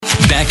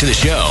Back to the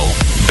show.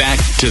 Back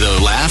to the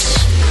laughs.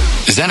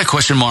 Is that a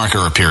question mark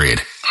or a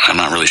period? I'm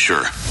not really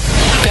sure.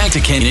 Back to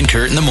Ken and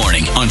Kurt in the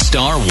morning on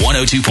Star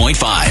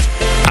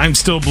 102.5. I'm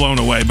still blown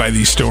away by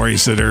these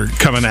stories that are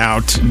coming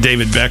out.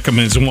 David Beckham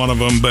is one of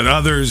them, but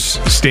others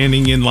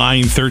standing in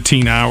line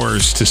 13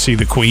 hours to see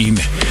the Queen.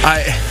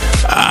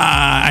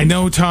 I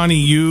know, Tawny,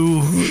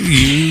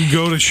 you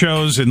go to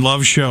shows and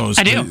love shows.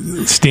 I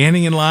do.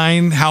 Standing in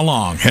line, how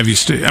long have you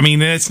I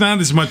mean, it's not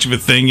as much of a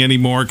thing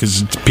anymore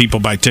because people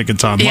buy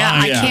tickets online. Yeah,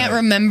 I can't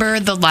remember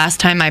the last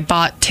time I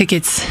bought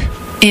tickets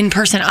in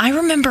person. I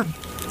remember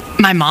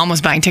my mom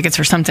was buying tickets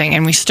for something,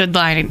 and we stood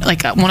by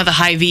like one of the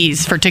high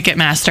V's for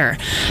Ticketmaster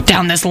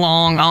down this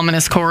long,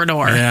 ominous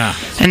corridor. Yeah.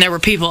 And there were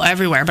people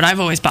everywhere, but I've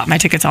always bought my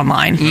tickets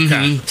online.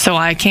 Okay. So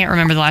I can't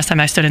remember the last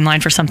time I stood in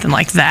line for something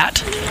like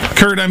that.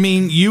 Kurt, I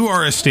mean, you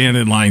are a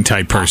stand-in-line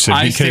type person.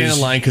 I stand in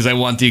line because I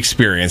want the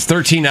experience.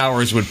 13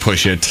 hours would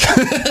push it.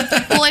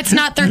 Well, it's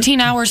not 13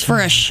 hours for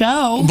a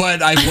show.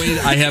 But I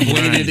have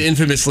waited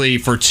infamously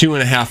for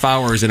 2.5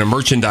 hours in a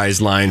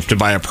merchandise line to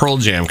buy a Pearl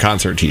Jam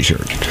concert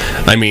T-shirt.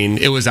 I mean,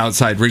 it was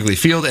outside Wrigley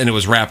Field, and it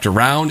was wrapped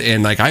around,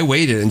 and like I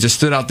waited and just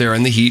stood out there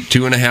in the heat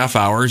 2.5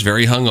 hours,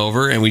 very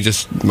hungover, and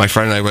my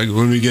friend and I,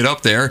 when we get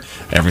up there,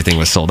 everything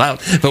was sold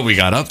out, but we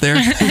got up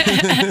there.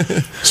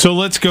 So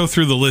let's go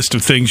through the list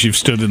of things you've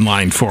stood in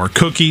line for.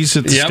 Cookies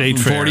at the State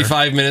Fair.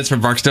 45 minutes for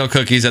Barksdale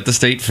cookies at the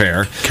State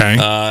Fair. Okay.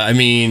 I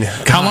mean,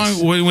 how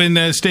long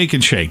when Steak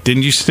and Shake?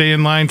 Didn't you stay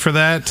in line for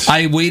that?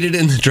 I waited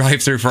in the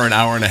drive-thru for an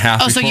hour and a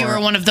half. Oh, so you were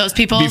one of those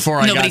people?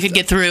 Nobody could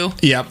get through?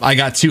 Yep, I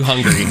got too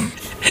hungry.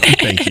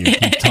 Thank you,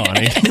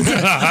 Tawny.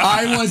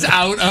 I was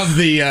out of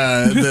the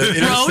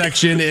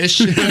intersection-ish.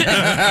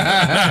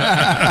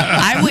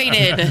 I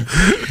waited.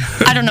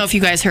 I don't know if you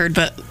guys heard,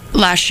 but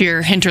last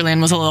year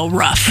Hinterland was a little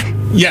rough.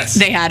 Yes.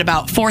 They had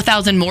about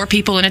 4,000 more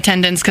people in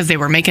attendance because they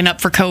were making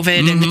up for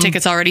COVID and the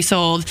tickets already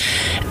sold.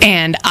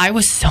 And I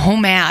was so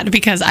mad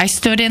because I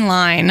stood in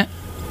line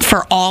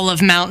for all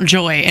of Mount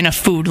Joy in a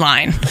food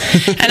line,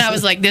 and I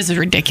was like, "This is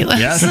ridiculous!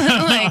 Yes.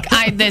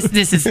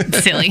 This is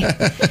silly."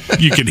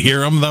 You could hear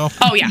them though.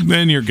 Oh yeah,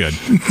 then you're good.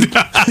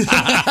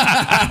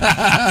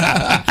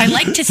 I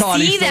like to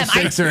see them.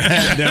 Shakes her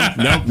head.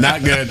 Nope,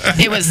 not good.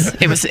 It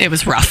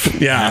was rough.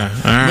 Yeah,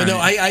 but no,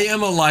 I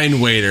am a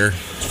line waiter.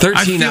 13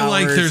 I feel hours,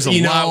 like there's a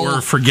lot we're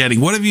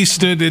forgetting. What have you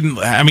stood in?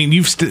 I mean,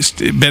 you've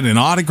been in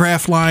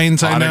autograph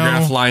lines.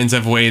 Autograph lines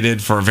I've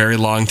waited for a very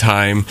long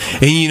time.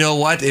 And you know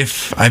what?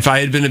 If I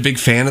had been a big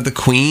fan of the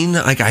Queen,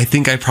 like I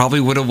think I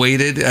probably would have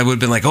waited. I would have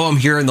been like, oh, I'm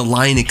here in the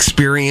line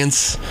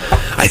experience.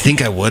 I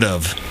think I would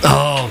have.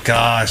 Oh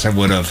gosh, I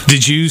would have.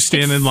 Did you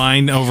stand in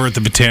line over at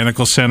the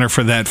Botanical Center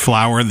for that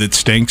flower that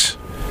stinks?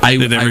 I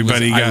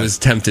was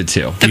tempted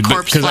to. The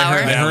corpse flower?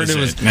 I heard it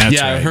was.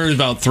 I heard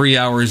about 3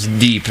 hours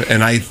deep,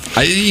 and I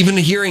even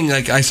hearing,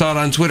 like, I saw it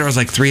on Twitter, I was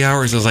like, 3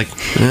 hours, I was like,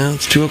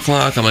 it's 2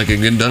 o'clock, I'm like, I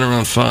get done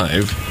around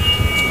 5.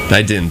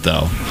 I didn't,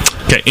 though.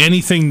 Okay,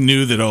 anything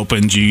new that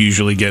opens, you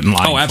usually get in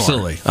line for. Oh,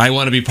 absolutely. I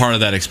want to be part of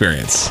that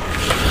experience.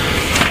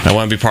 I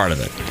want to be part of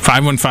it.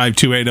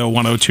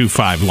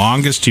 515-280-1025.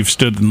 Longest you've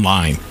stood in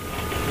line.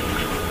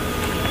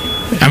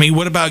 I mean,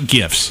 what about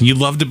gifts? You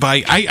love to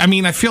buy. I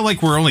mean, I feel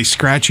like we're only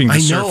scratching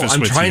the surface.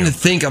 I'm trying to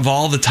think of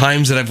all the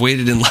times that I've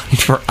waited in line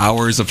for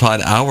hours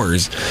upon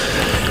hours.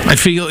 I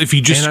feel if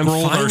you just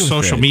scrolled our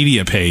social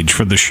media page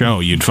for the show,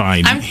 you'd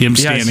find him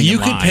standing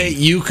in line. I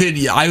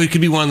could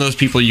be one of those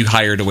people you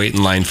hire to wait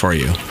in line for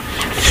you.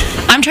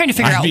 I'm trying to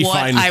figure out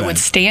what I would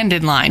stand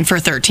in line for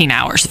 13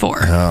 hours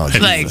for. Oh,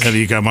 have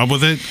you come up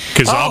with it?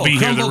 Because I'll be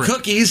here. Crumble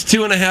cookies,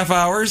 2.5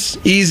 hours,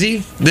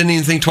 easy. Didn't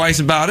even think twice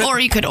about it. Or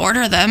you could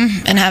order them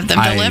and have them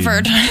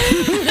delivered.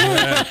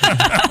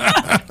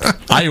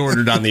 I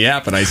ordered on the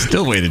app, and I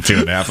still waited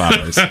 2.5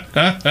 hours.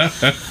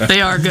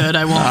 They are good.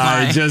 I won't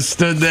lie. I just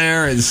stood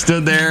there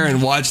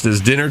and watched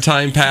as dinner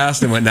time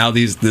passed, and went, now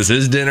this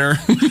is dinner.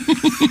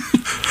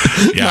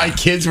 Yeah. My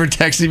kids were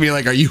texting me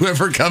like, "Are you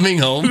ever coming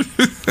home?"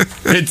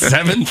 It's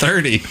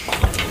 7:30.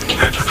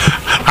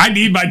 I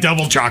need my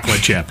double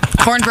chocolate chip. The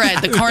cornbread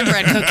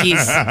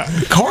cookies.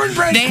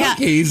 Cornbread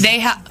cookies.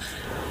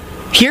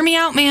 Hear me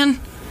out,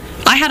 man.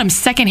 I had them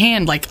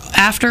secondhand, like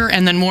after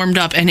and then warmed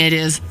up, and it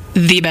is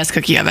the best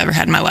cookie I've ever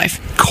had in my life.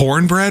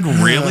 Cornbread?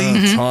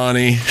 Really?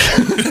 Tawny.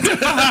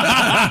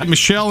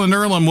 Michelle and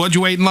Earlham, what'd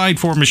you wait in line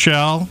for,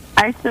 Michelle?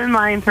 I stood in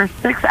line for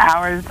 6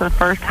 hours the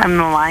first time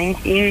the Lion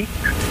King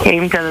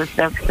came to the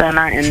Civic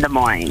Center in Des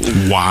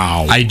Moines.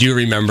 Wow. I do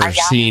remember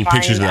seeing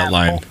pictures of that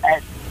line.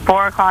 At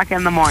 4 o'clock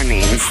in the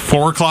morning.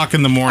 4 o'clock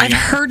in the morning. I've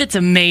heard it's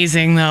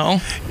amazing,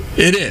 though.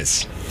 It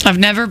is. I've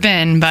never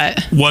been,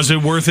 but... Was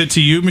it worth it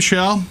to you,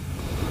 Michelle?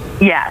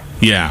 Yes.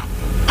 Yeah.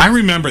 I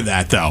remember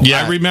that, though.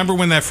 Yeah. I remember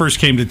when that first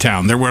came to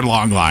town. There were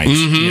long lines.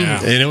 Mm-hmm.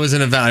 Yeah. And it was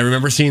an event. I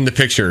remember seeing the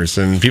pictures,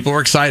 and people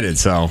were excited,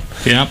 so.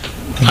 Yep.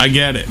 I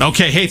get it.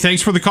 Okay. Hey,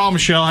 thanks for the call,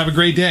 Michelle. Have a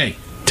great day.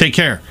 Take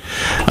care.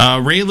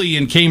 Rayleigh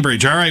in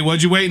Cambridge. All right.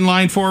 What'd you wait in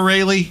line for,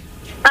 Rayleigh?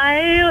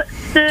 I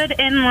stood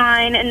in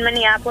line in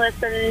Minneapolis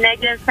in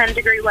negative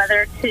 10-degree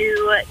weather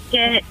to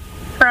get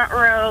front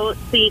row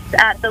seats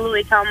at the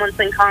Louis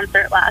Tomlinson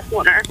concert last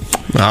winter.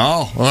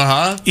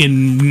 Oh,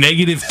 In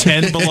negative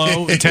 10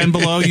 below, 10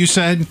 below, you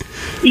said?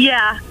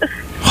 Yeah.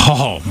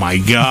 Oh, my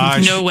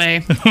gosh. No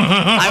way.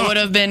 I would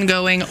have been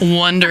going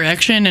one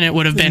direction, and it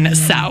would have been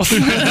south. Oh,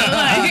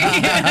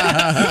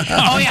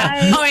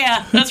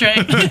 yeah. That's right.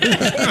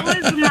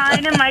 It was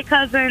mine and my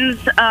cousin's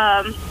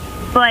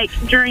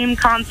dream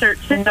concert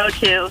to go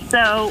to.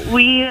 So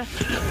we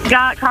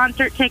got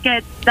concert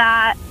tickets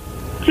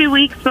 2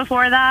 weeks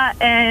before that,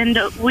 and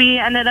we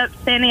ended up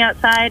standing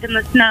outside in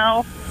the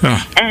snow.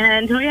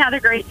 And we had a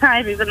great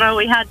time, even though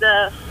we had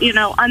to,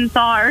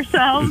 unthaw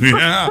ourselves.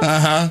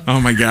 Yeah. Oh,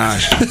 my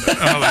gosh.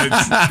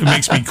 It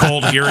makes me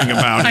cold hearing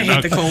about it. I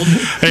hate the cold.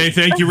 Hey,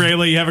 thank you,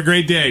 Rayleigh. You have a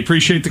great day.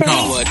 Appreciate the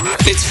call.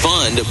 It's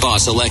fun to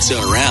boss Alexa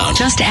around.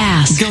 Just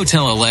ask. Go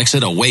tell Alexa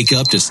to wake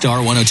up to Star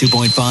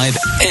 102.5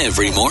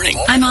 every morning.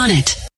 I'm on it.